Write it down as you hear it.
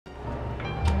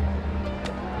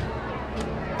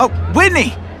Oh,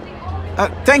 Whitney!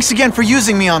 Thanks again for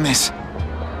using me on this.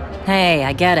 Hey,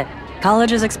 I get it.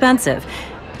 College is expensive.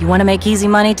 You want to make easy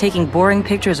money taking boring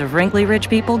pictures of wrinkly rich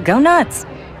people? Go nuts.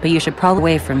 But you should probably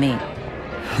away from me.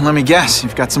 Let me guess,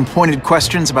 you've got some pointed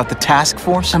questions about the task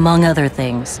force? Among other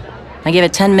things. I give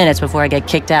it 10 minutes before I get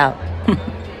kicked out.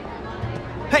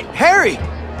 Hey, Harry!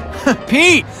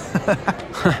 Pete!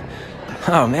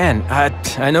 Oh man,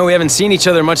 I know we haven't seen each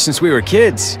other much since we were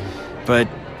kids, but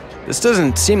this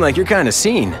doesn't seem like your kind of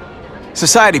scene.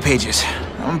 Society pages.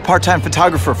 I'm a part-time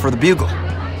photographer for the Bugle.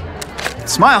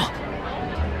 Smile.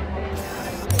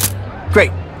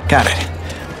 Great, got it.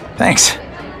 Thanks.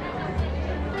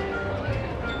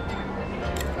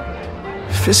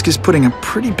 Fisk is putting a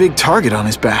pretty big target on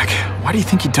his back. Why do you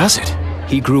think he does it?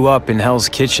 He grew up in Hell's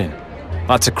Kitchen.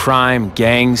 Lots of crime,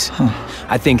 gangs.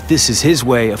 I think this is his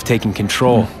way of taking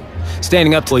control.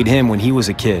 Standing up to lead him when he was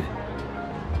a kid.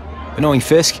 But knowing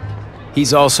Fisk,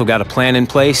 he's also got a plan in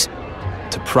place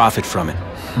to profit from it.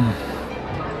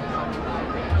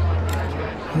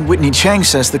 Whitney Chang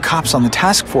says the cops on the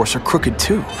task force are crooked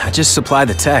too. I just supply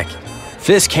the tech.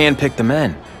 Fisk handpicked the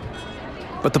men.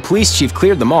 But the police chief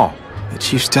cleared them all. The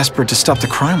chief's desperate to stop the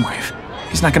crime wave.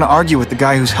 He's not gonna argue with the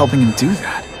guy who's helping him do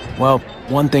that. Well,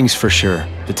 one thing's for sure.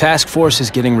 The task force is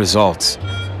getting results.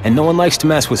 And no one likes to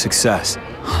mess with success.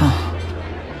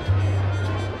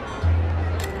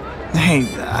 Hey,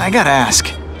 I gotta ask.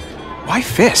 Why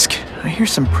Fisk? I hear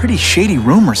some pretty shady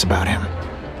rumors about him.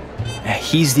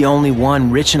 He's the only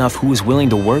one rich enough who is willing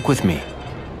to work with me.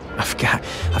 I've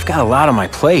got a lot on my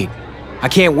plate. I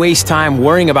can't waste time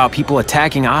worrying about people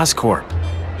attacking Oscorp.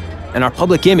 And our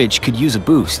public image could use a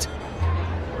boost.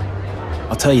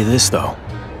 I'll tell you this, though.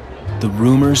 The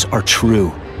rumors are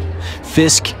true.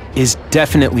 Fisk is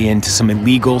definitely into some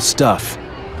illegal stuff.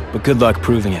 But good luck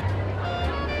proving it.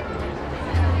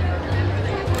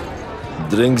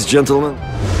 Drinks, gentlemen?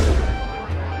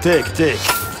 Take.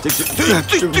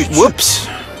 Whoops.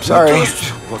 Sorry.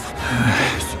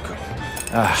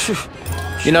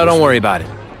 You know, don't worry about it.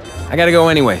 I gotta go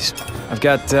anyways. I've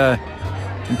got,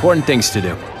 important things to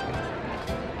do.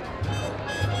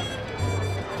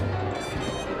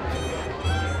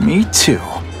 Me too.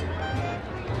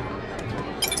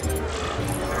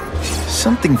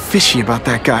 Something fishy about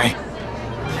that guy.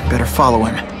 Better follow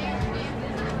him.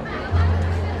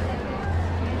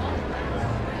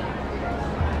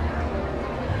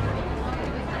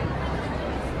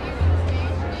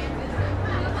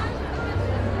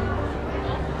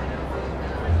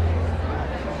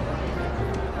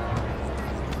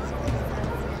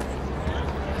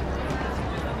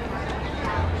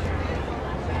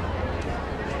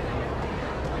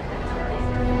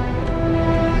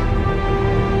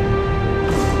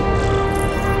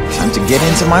 To get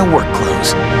into my work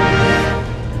clothes.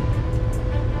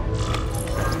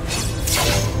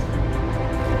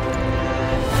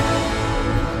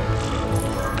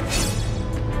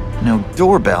 No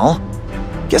doorbell.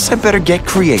 Guess I better get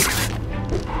creative.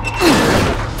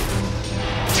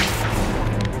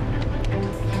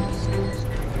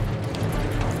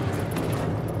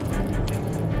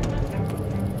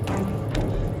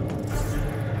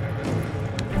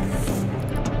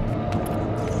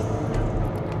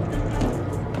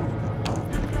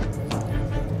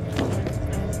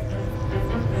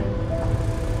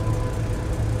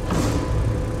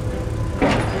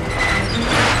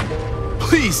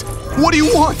 Please, what do you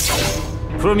want?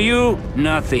 From you,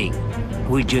 nothing.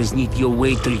 We just need your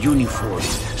waiter uniform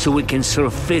so we can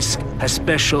serve Fisk a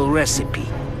special recipe.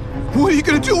 What are you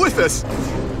gonna do with us?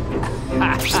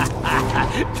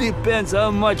 Depends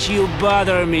how much you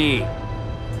bother me.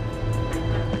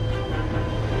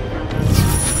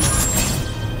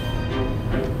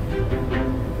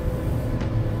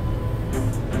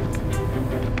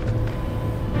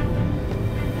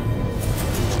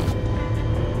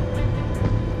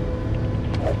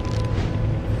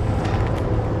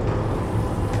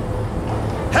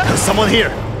 Someone here.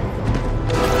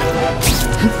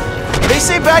 They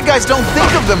say bad guys don't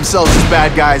think of themselves as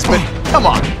bad guys, but come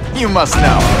on, you must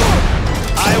know.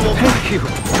 I will Thank you.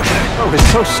 I was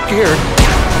so scared.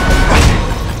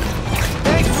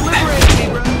 Thanks for liberating me,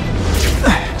 bro.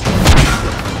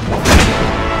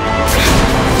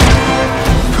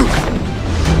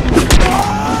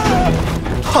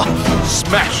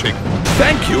 Smashing.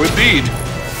 Thank you indeed.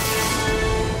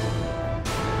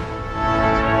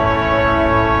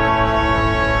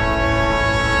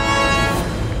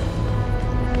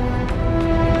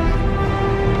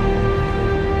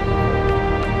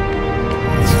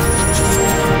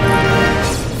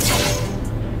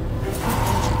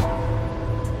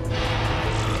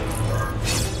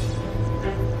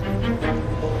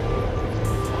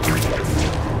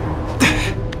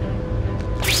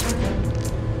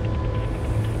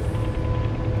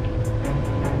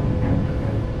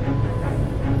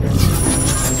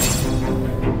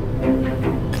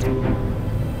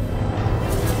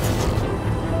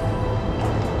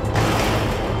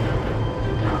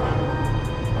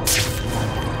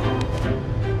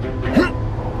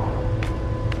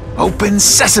 Open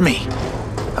sesame!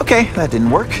 Okay, that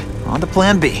didn't work. On to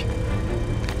plan B.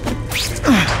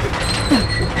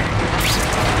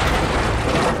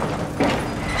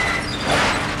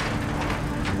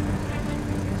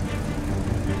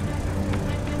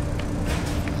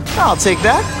 I'll take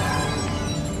that.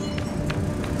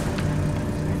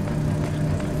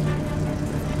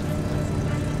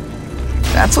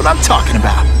 That's what I'm talking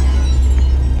about.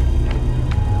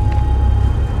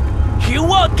 You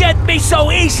won't get me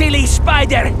so easily,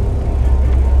 Spider!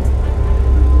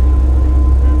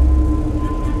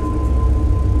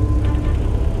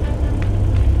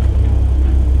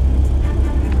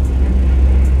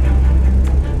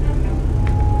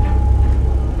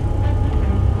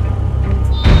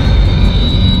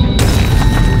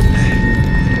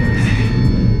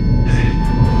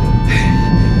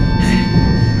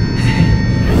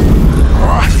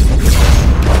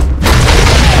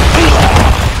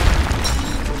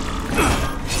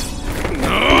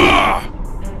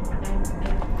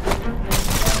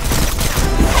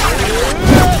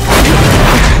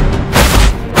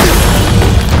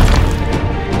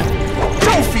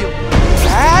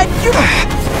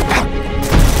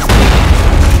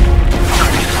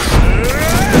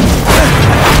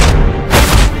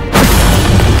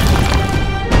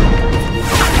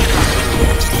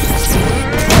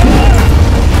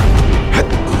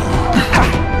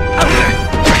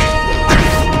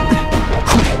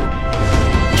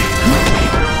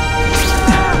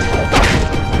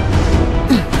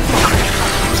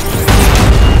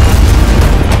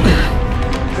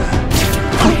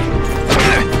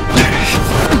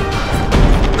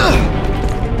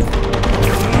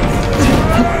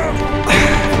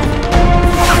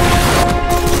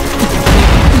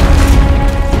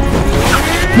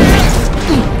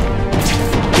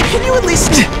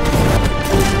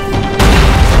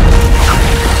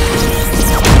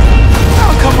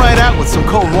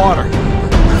 cold water.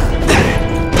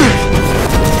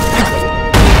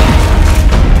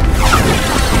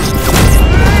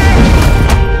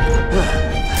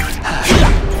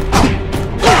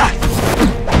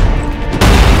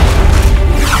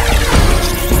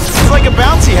 It's like a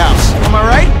bouncy house, am I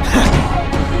right?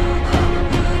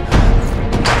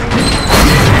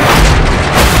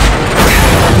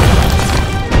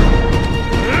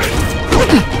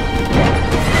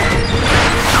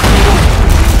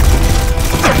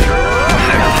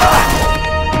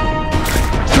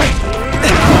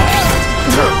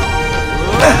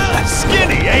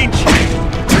 Skinny, ain't you?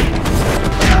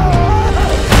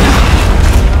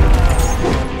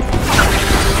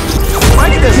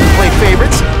 Mighty doesn't play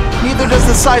favorites. Neither does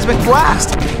the seismic blast.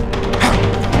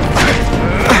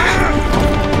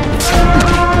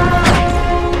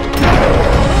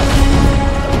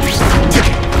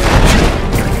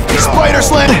 Spider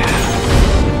sled!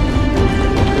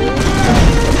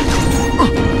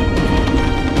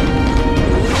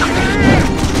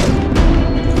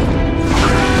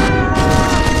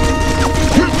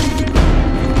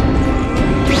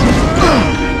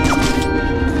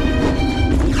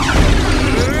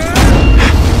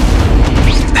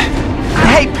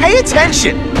 Pay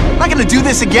attention! I'm not gonna do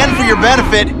this again for your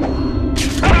benefit.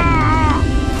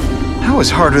 That was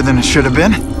harder than it should have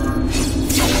been.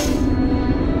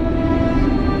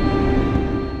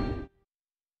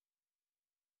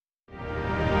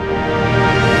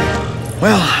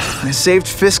 Well, I saved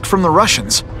Fisk from the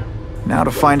Russians. Now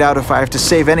to find out if I have to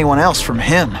save anyone else from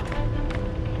him.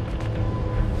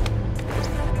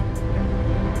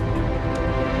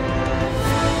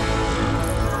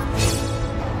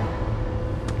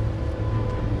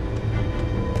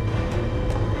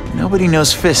 Nobody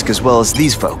knows Fisk as well as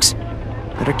these folks.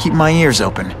 Better keep my ears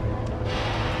open.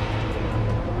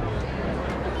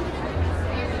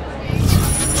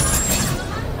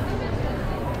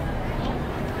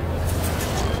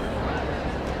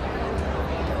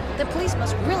 The police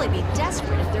must really be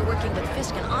desperate if they're working with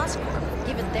Fisk and Oscorp,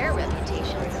 given their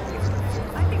reputations.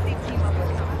 I think they team up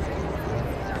with us.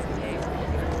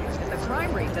 If the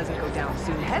crime rate doesn't go down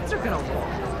soon, heads are gonna roll.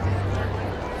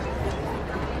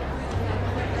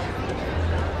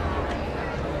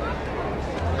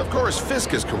 Of course,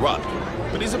 Fisk is corrupt,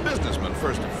 but he's a businessman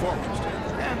first and foremost.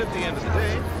 And at the end of the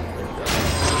day...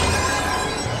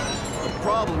 The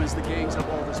problem is the gangs have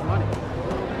all this money.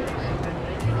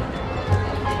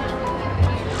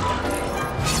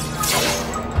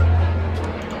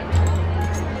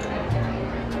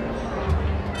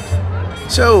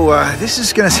 So, this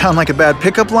is gonna sound like a bad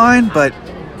pickup line, but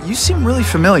you seem really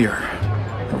familiar.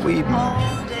 Have we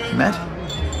met?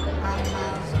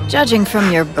 Judging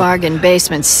from your bargain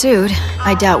basement suit,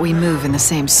 I doubt we move in the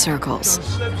same circles.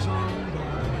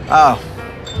 Oh,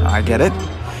 I get it.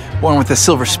 One with a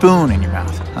silver spoon in your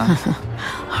mouth, huh?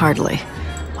 Hardly.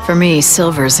 For me,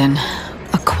 silver's an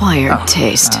acquired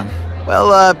taste.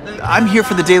 I'm here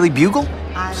for the Daily Bugle.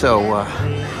 So,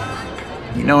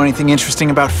 you know anything interesting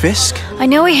about Fisk? I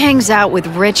know he hangs out with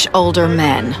rich older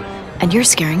men, and you're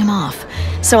scaring him off.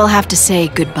 So I'll have to say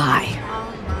goodbye.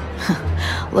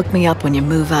 Look me up when you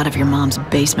move out of your mom's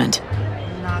basement.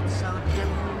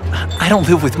 I don't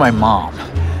live with my mom.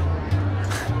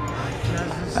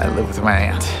 I live with my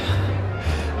aunt.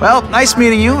 Well, nice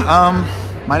meeting you.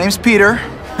 My name's Peter.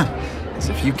 As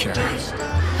if you care.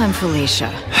 I'm Felicia.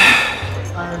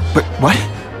 But what?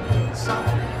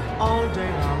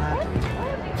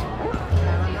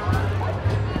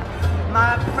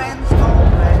 My friends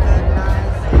don't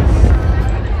recognize this.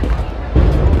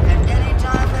 And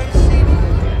anytime they see me,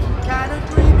 kind of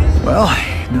dreaming. Well,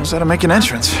 he knows how to make an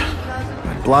entrance.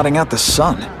 By blotting out the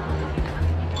sun.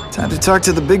 Time to talk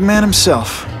to the big man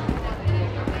himself.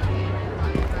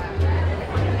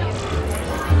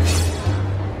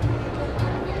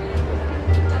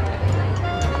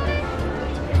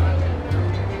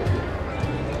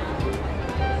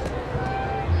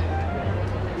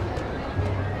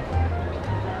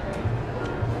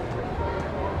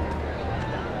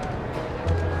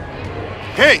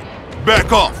 Hey,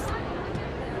 back off.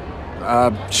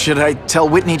 Should I tell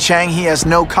Whitney Chang he has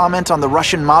no comment on the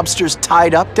Russian mobsters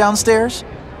tied up downstairs?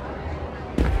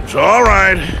 It's all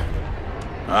right.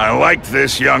 I like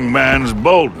this young man's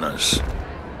boldness.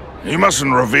 He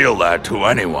mustn't reveal that to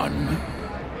anyone.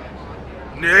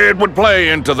 It would play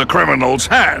into the criminals'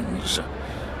 hands.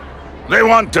 They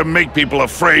want to make people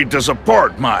afraid to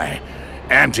support my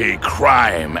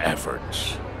anti-crime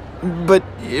efforts. But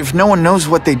if no one knows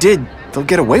what they did, they'll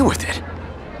get away with it.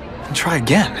 And try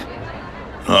again.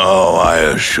 Oh, I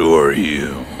assure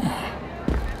you,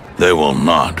 they will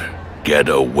not get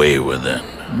away with it.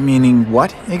 Meaning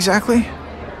what, exactly?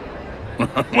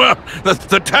 Well,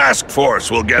 the task force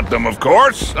will get them, of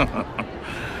course.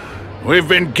 We've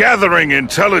been gathering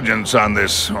intelligence on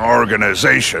this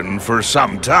organization for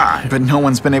some time. But no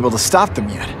one's been able to stop them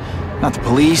yet. Not the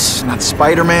police, not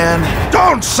Spider-Man.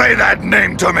 Don't say that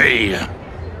name to me!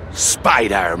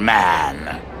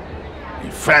 Spider-Man.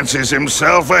 He fancies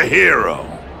himself a hero.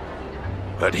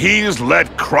 But he's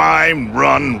let crime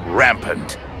run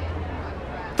rampant.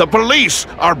 The police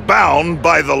are bound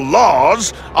by the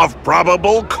laws of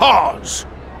probable cause.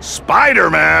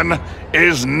 Spider-Man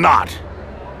is not.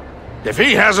 If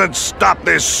he hasn't stopped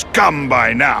this scum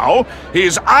by now,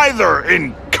 he's either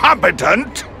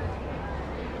incompetent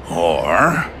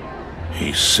or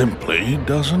he simply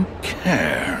doesn't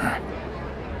care.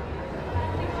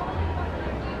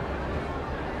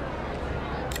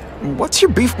 What's your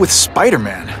beef with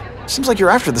Spider-Man? Seems like you're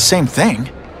after the same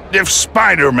thing. If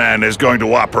Spider-Man is going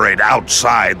to operate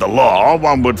outside the law,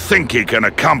 one would think he can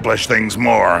accomplish things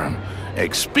more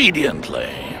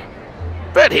expediently.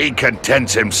 But he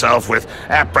contents himself with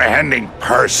apprehending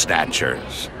purse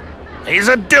snatchers. He's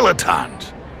a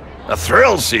dilettante, a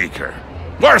thrill-seeker,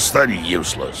 worse than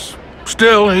useless.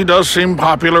 Still, he does seem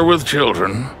popular with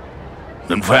children.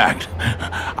 In fact,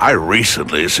 I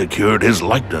recently secured his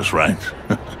likeness rights.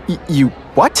 You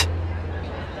what?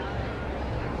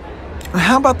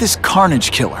 How about this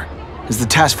Carnage killer? Is the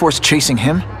task force chasing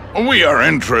him? We are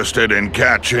interested in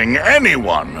catching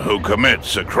anyone who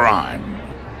commits a crime.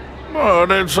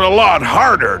 But it's a lot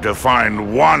harder to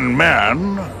find one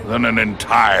man than an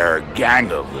entire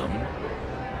gang of them.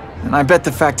 And I bet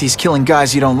the fact he's killing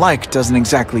guys you don't like doesn't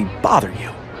exactly bother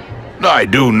you. I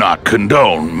do not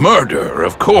condone murder,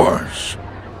 of course.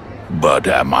 But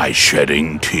am I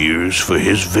shedding tears for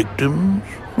his victims?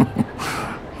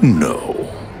 No,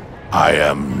 I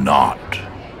am not.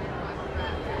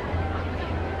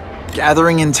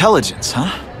 Gathering intelligence,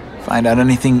 huh? Find out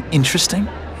anything interesting?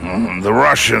 The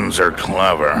Russians are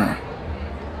clever.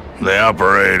 They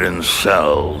operate in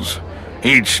cells,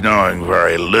 each knowing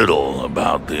very little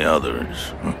about the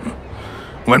others.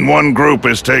 When one group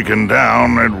is taken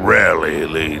down, it rarely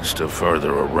leads to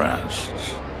further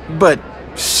arrests. But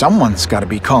someone's got to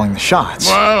be calling the shots.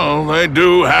 Well, they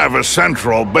do have a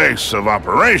central base of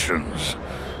operations,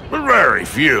 but very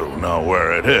few know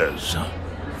where it is.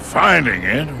 Finding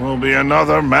it will be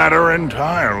another matter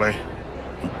entirely.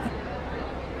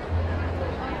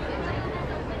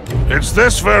 It's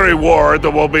this very war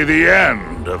that will be the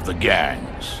end of the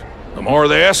gangs. The more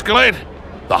they escalate,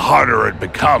 the harder it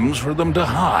becomes for them to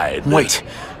hide. Wait,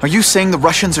 are you saying the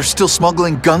Russians are still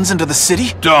smuggling guns into the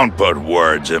city? Don't put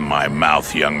words in my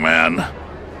mouth, young man.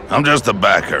 I'm just a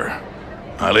backer.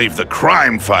 I leave the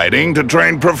crime fighting to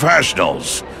trained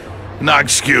professionals. Now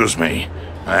excuse me,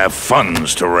 I have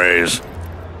funds to raise.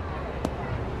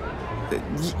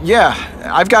 Yeah,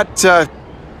 I've got,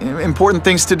 important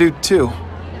things to do, too.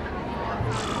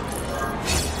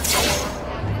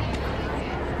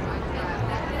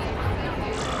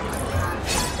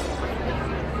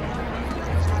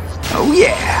 Oh,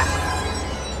 yeah!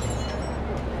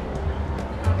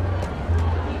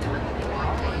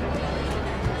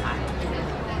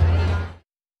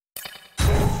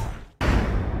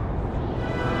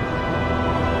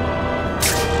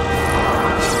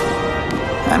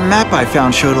 That map I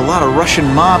found showed a lot of Russian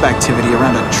mob activity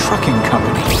around a trucking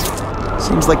company.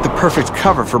 Seems like the perfect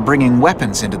cover for bringing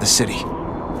weapons into the city.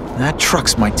 That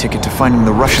truck's my ticket to finding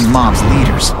the Russian mob's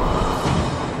leaders.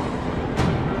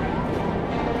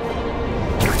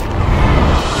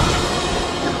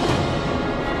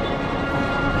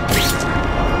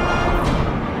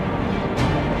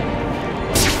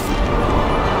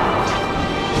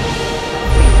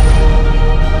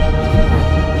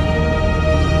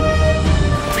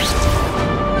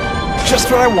 Just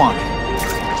what I wanted.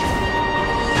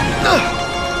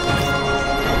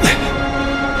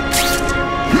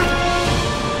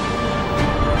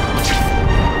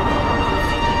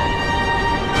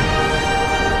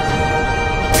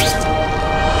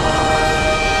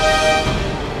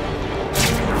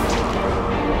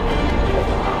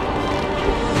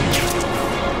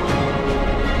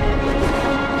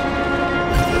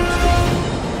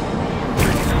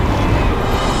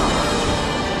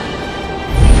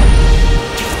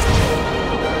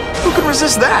 Who can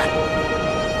resist that?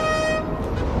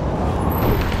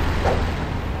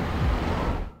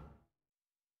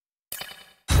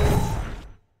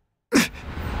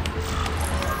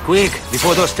 Quick,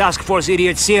 before those task force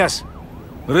idiots see us.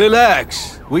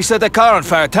 Relax. We set a car on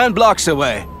fire 10 blocks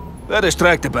away. They're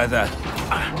distracted by that.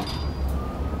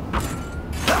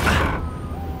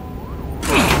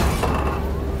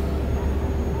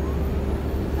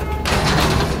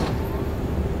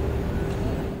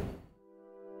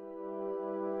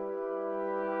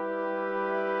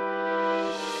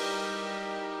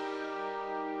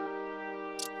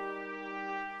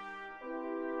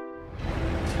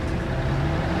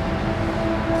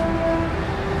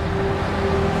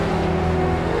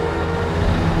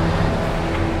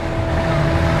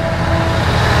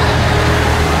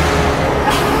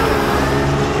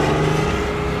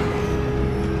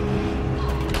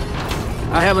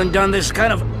 I haven't done this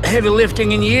kind of heavy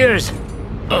lifting in years.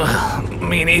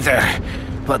 Me neither.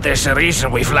 But there's a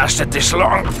reason we've lasted this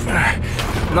long.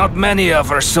 Not many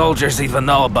of our soldiers even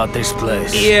know about this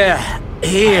place. Yeah,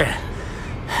 here.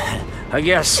 I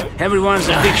guess everyone's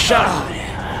a big shot.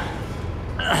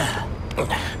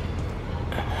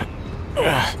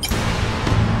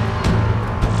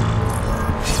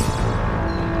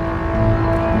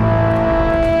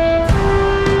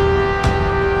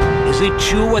 Is it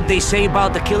true what they say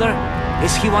about the killer?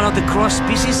 Is he one of the cross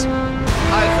species?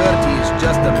 I heard he is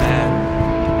just a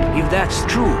man. If that's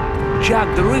true,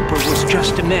 Jack the Ripper was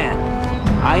just a man.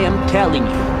 I am telling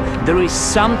you, there is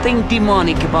something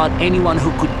demonic about anyone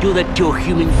who could do that to a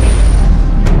human being.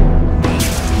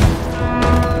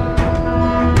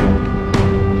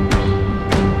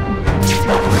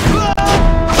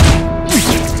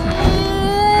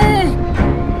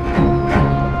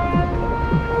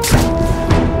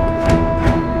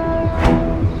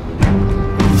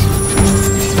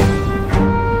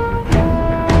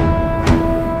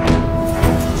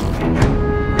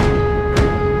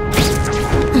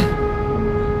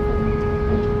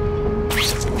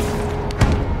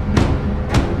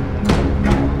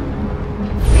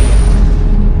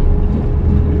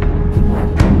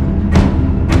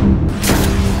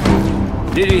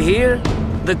 Did you hear?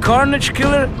 The Carnage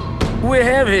Killer? We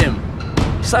have him.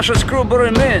 Sasha Screwbury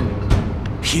men.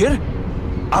 Here?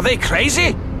 Are they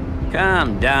crazy?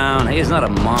 Calm down, he's not a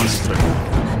monster.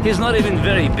 He's not even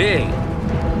very big.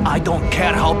 I don't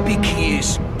care how big he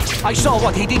is. I saw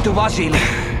what he did to Vasily.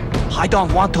 I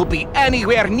don't want to be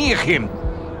anywhere near him.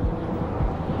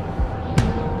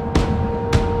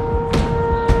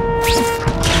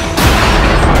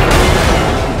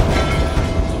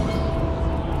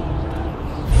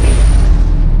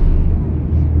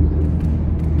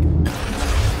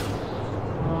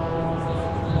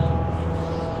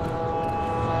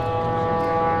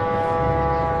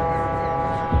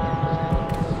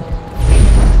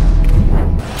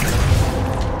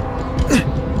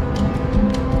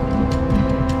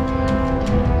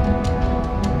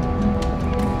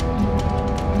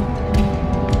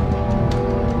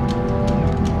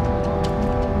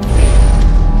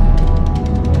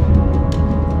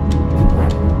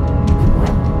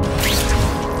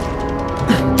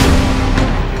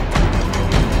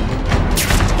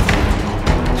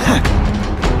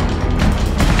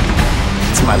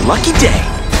 lucky day.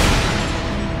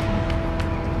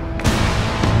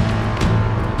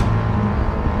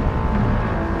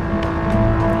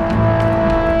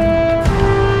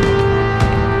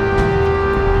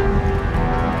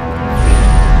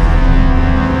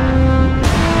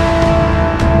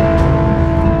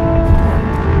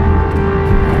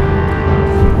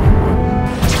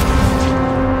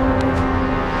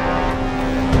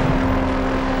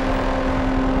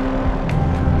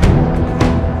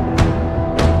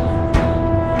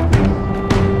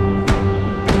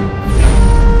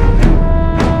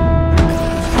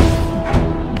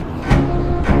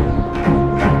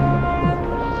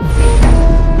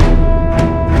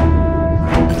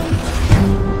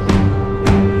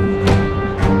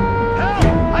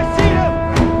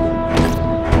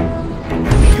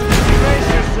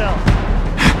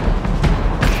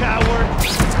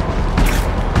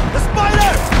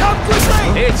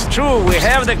 It's true, we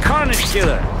have the Carnage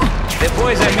Killer. The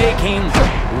boys are making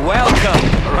welcome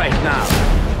right now.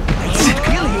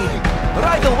 Kill him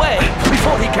right away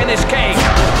before he can escape.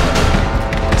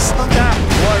 Stop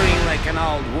worrying like an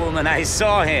old woman. I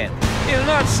saw him. He's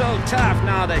not so tough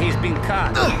now that he's been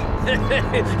caught.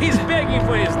 He's begging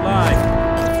for his life.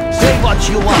 Say what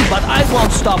you want, but I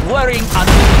won't stop worrying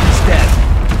until he's dead.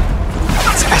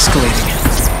 It's escalating.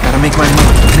 Gotta make my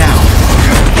move now.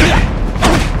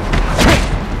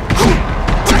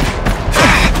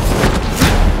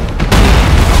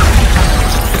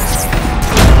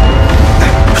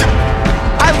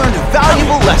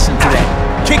 Valuable lesson today.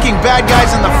 Kicking bad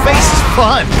guys in the face is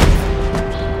fun.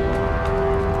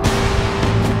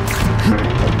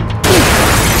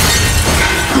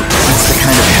 That's the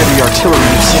kind of heavy artillery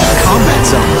you see in the combat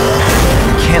zone.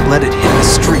 You can't let it hit the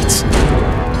streets.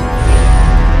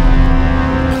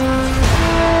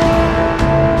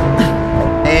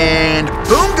 And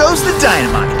boom goes the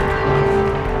dynamite.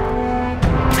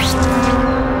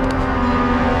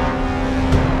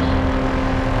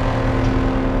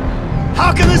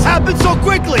 How can this happen so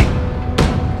quickly?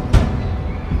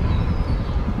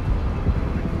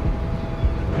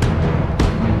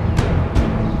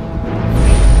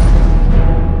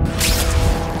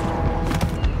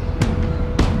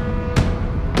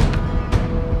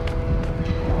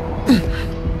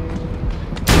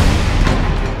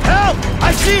 Help!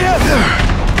 I see him!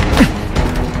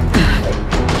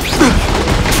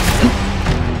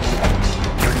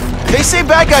 They say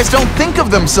bad guys don't think of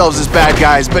themselves as bad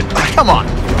guys, but come on,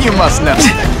 you must know.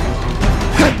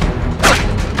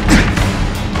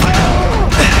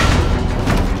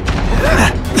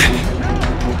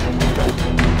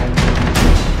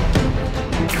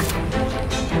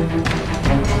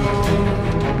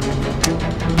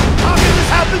 How can this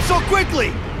happen so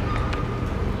quickly?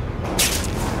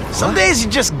 Some days you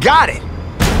just got it.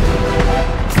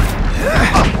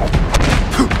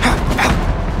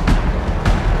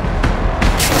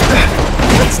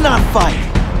 Let's not fight.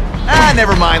 Ah,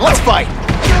 never mind. Let's fight.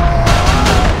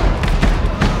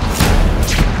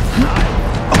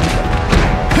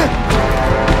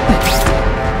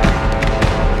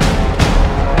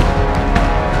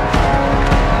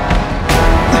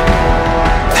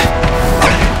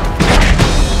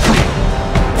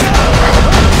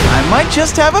 I might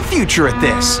just have a future at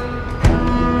this.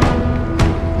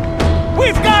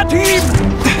 We've got him!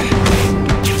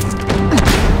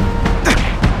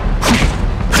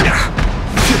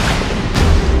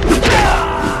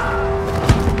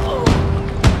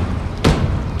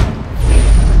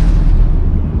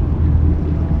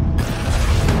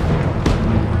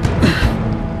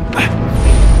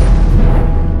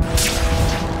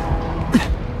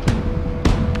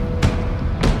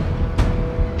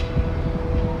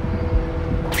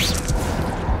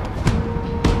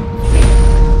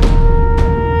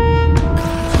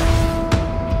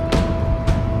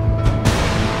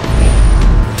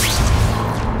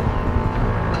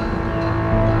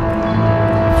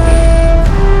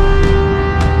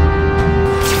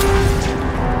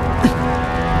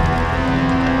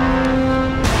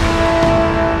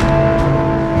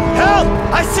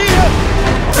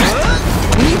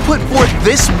 Put forth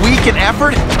this week in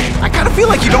effort, I kinda feel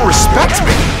like you don't respect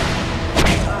me.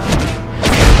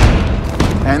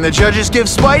 And the judges give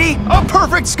Spidey a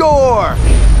perfect score!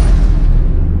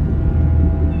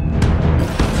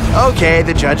 Okay,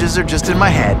 the judges are just in my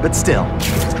head, but still.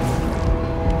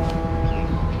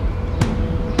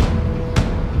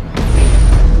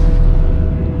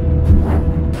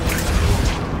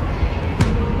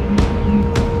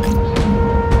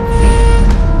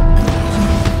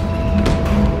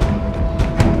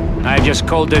 I just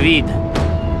called David.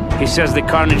 He says the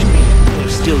Carnage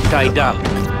is still tied up.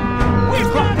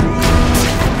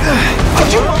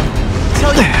 Did you tell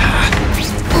tell you.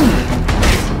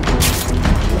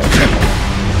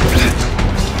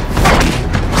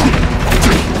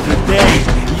 Today,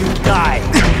 you die.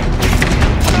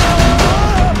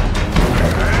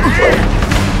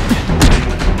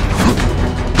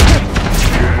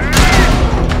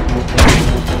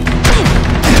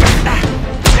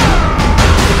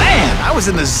 Man, I was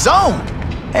in the zone.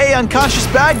 Hey, unconscious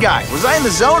bad guy, was I in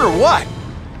the zone or what?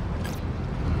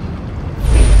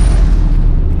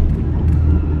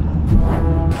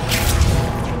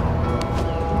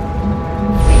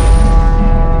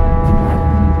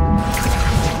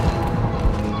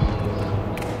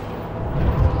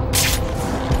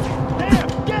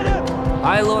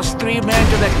 I lost 3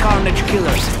 men to the Carnage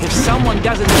Killers. If someone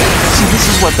doesn't get it... See, this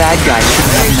is what bad guys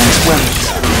shouldn't have nice weapons.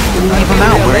 Leave them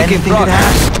out where anything could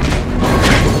happen.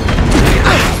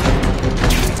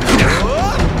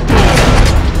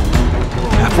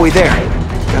 Halfway there.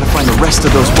 Gotta find the rest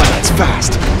of those weapons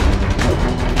fast.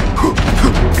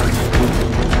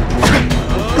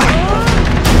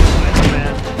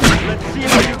 Let's see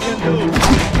what you can do.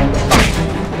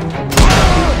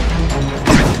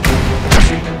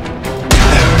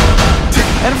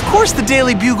 And of course the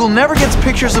Daily Bugle never gets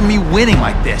pictures of me winning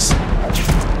like this.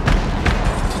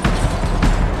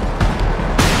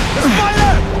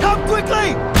 Spider! Come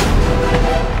quickly!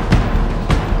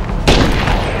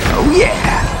 Oh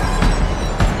yeah!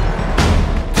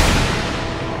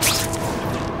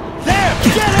 There!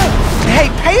 Get him! Hey,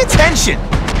 pay attention!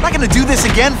 I'm not gonna do this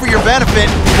again for your benefit.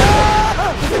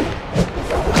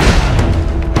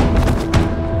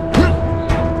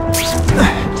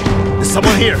 There's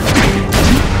someone here.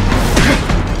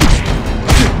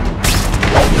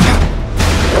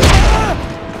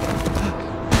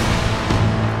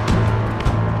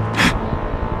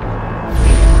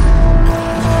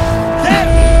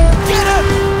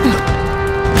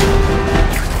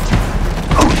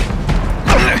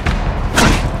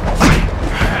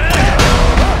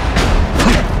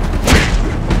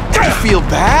 Feel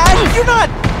bad? You're not...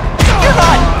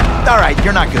 Alright,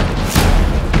 you're not good.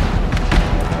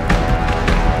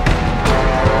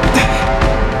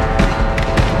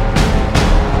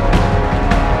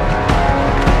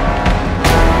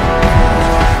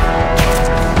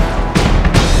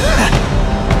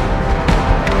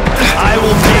 I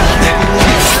will make you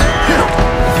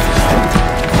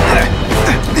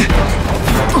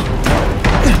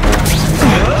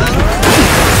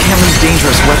Can't leave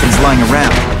dangerous weapons lying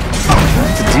around.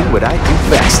 To do what I do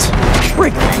best.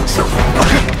 Break things.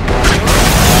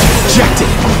 Ejected.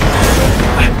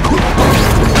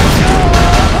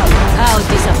 How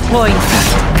disappointing.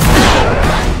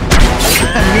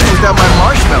 And me without my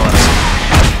marshmallows.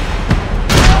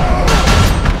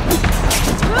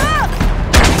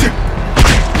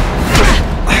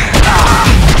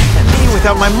 And me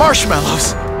without my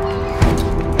marshmallows.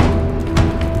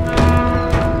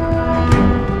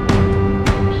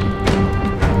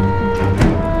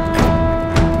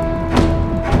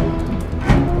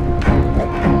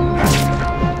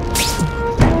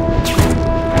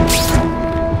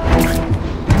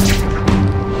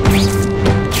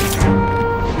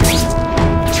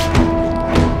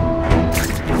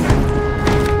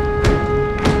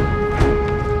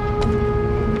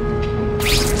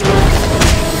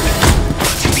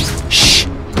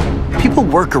 People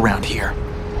work around here.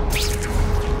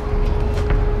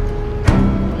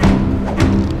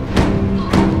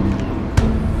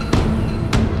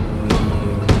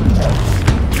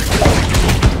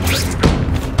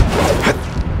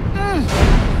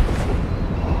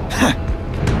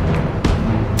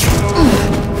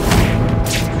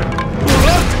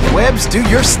 Webs, do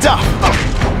your stuff.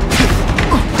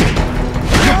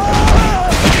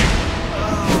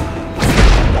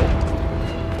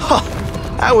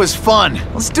 That was fun.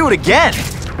 Let's do it again.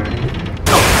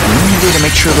 The only way to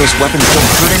make sure those weapons don't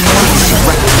hurt anyone is to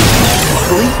wreck them.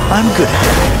 Luckily, I'm good at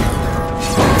it.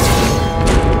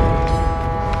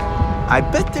 I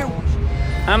bet there...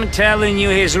 I'm telling you,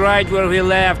 he's right where we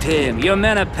left him. Your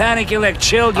men are panicking like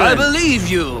children. I believe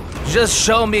you. Just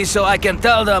show me so I can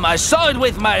tell them I saw it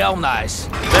with my own eyes.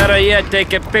 Better yet,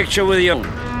 take a picture with you.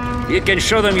 You can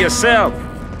show them yourself.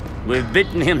 We've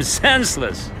beaten him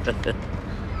senseless.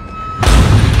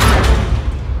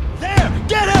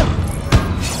 Get him!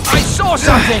 I saw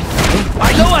something!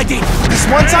 I know I did! This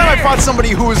one time I fought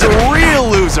somebody who was a real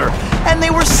loser, and they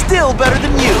were still better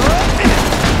than you.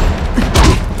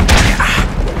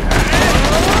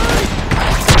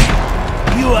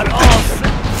 You are all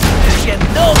you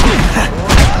know.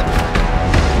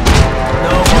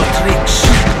 No more tricks.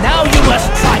 Now you must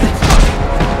try it.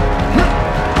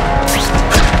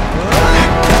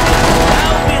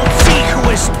 Now we'll see who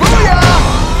is... Booyah!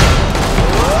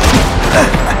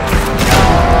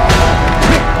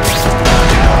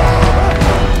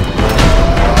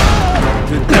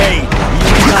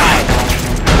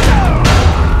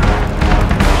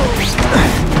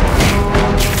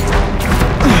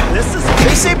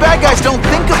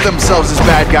 themselves as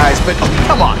bad guys, but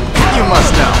come on, you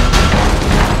must know.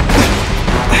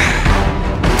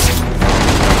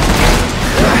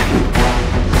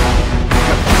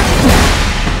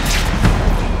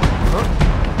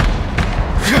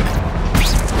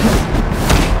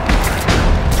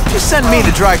 Just send me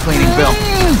the dry cleaning bill.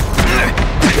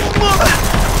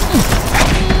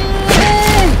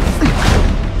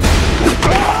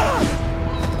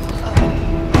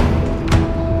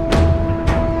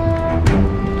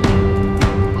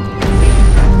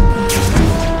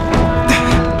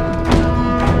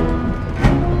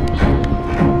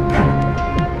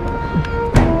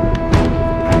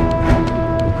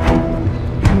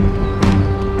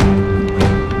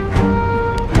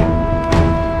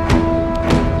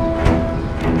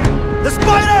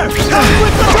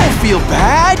 Don't feel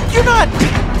bad.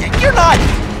 You're not.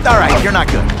 All right, you're not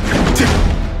good.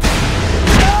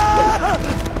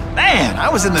 Man, I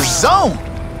was in the zone.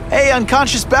 Hey,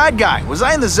 unconscious bad guy. Was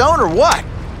I in the zone or what?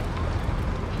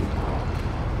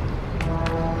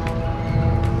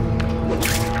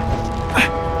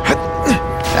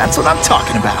 That's what I'm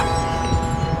talking about.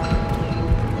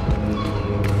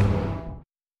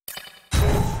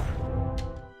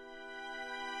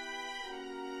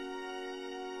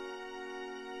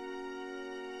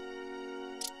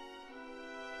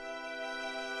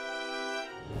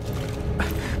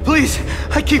 Please,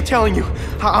 I keep telling you,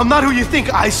 I'm not who you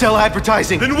think. I sell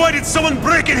advertising. Then why did someone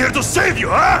break in here to save you,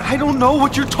 huh? I don't know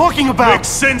what you're talking about. Makes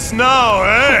sense now,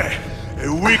 eh?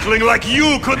 A weakling like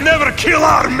you could never kill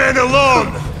our men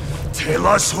alone. Tell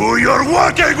us who you're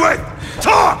working with.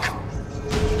 Talk!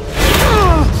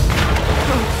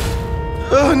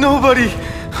 Nobody.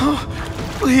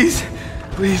 Please,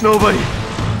 nobody.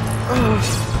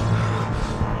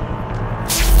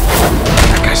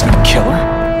 That guy's no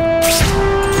killer.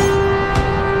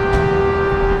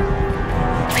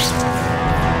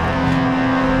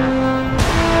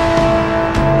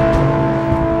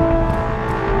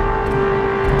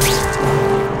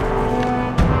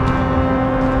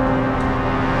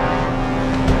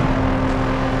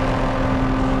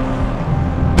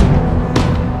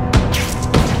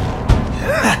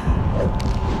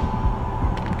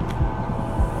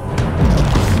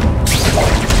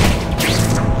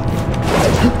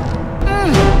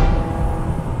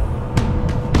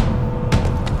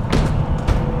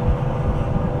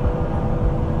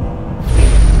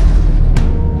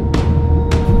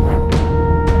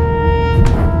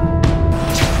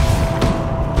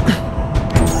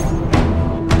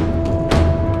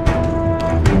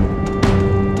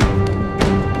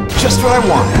 Just what I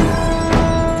wanted.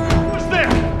 Who's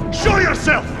there? Show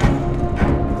yourself!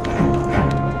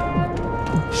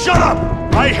 Shut up!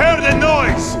 I heard a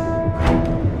noise!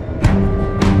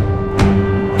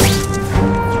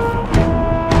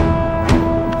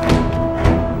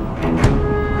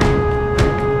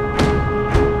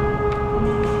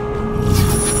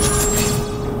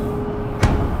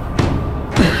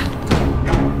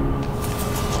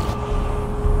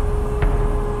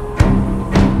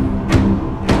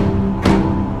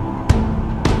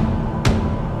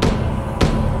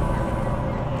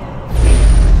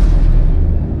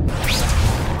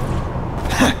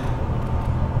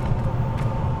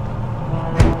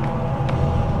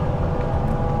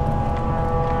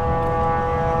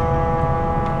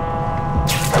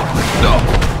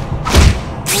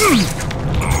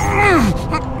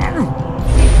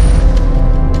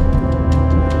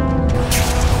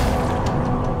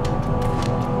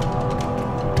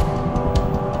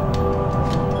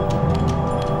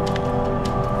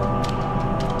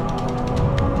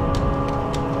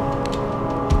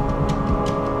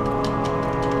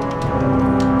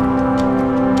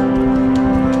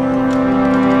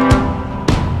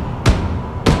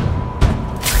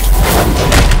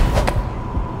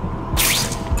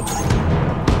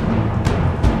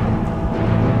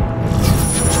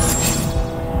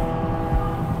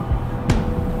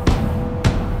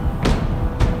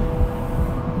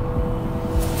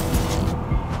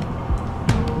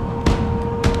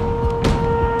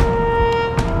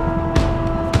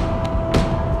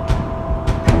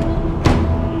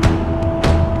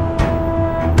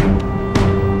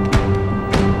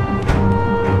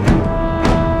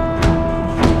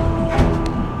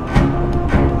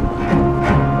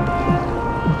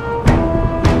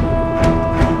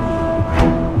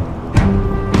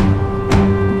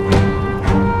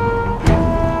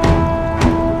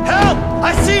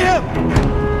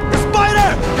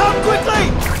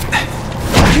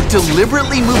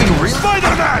 Deliberately moving real.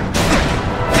 Spider-Man!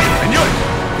 I knew it!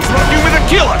 He's working with a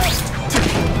killer!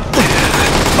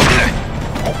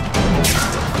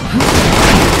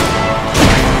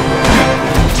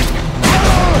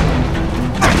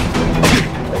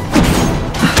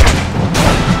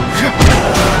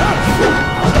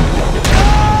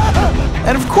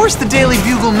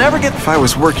 ever get... If I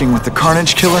was working with the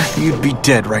Carnage Killer, you'd be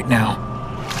dead right now.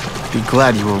 Be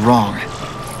glad you were wrong.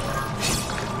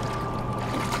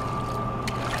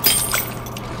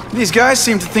 These guys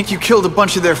seem to think you killed a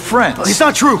bunch of their friends. It's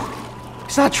not true.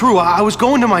 It's not true. I was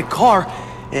going to my car,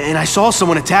 and I saw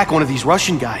someone attack one of these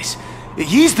Russian guys.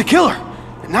 He's the killer,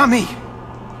 not me.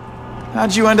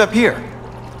 How'd you end up here?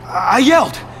 I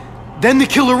yelled. Then the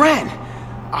killer ran.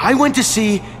 I went to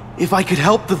see if I could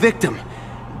help the victim.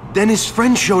 Then his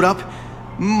friend showed up.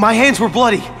 My hands were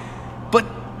bloody. But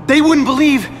they wouldn't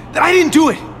believe that I didn't do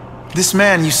it. This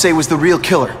man you say was the real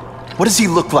killer. What does he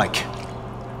look like?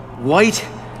 White,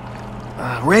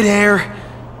 red hair,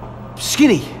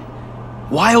 skinny,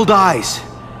 wild eyes.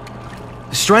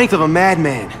 The strength of a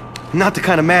madman. Not the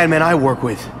kind of madman I work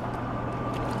with.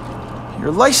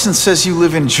 Your license says you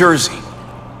live in Jersey.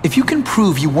 If you can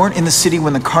prove you weren't in the city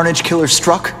when the Carnage Killer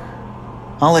struck,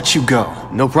 I'll let you go.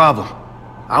 No problem.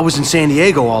 I was in San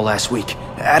Diego all last week,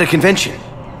 at a convention.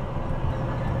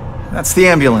 That's the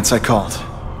ambulance I called.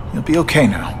 You'll be okay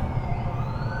now.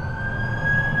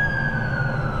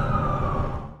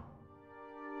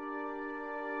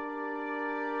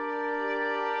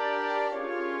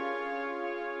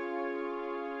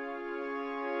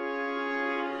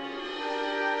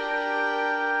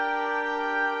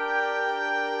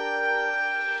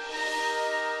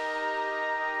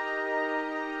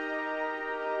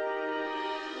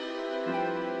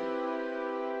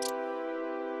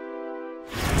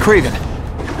 Craven,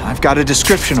 I've got a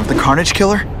description of the Carnage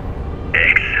Killer.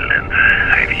 Excellent.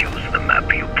 I've used the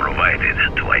map you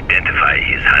provided to identify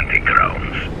his hunting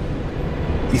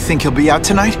grounds. You think he'll be out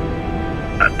tonight?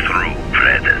 A true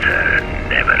predator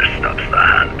never stops the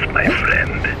hunt, my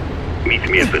friend. Meet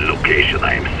me at the location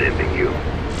I am sending you.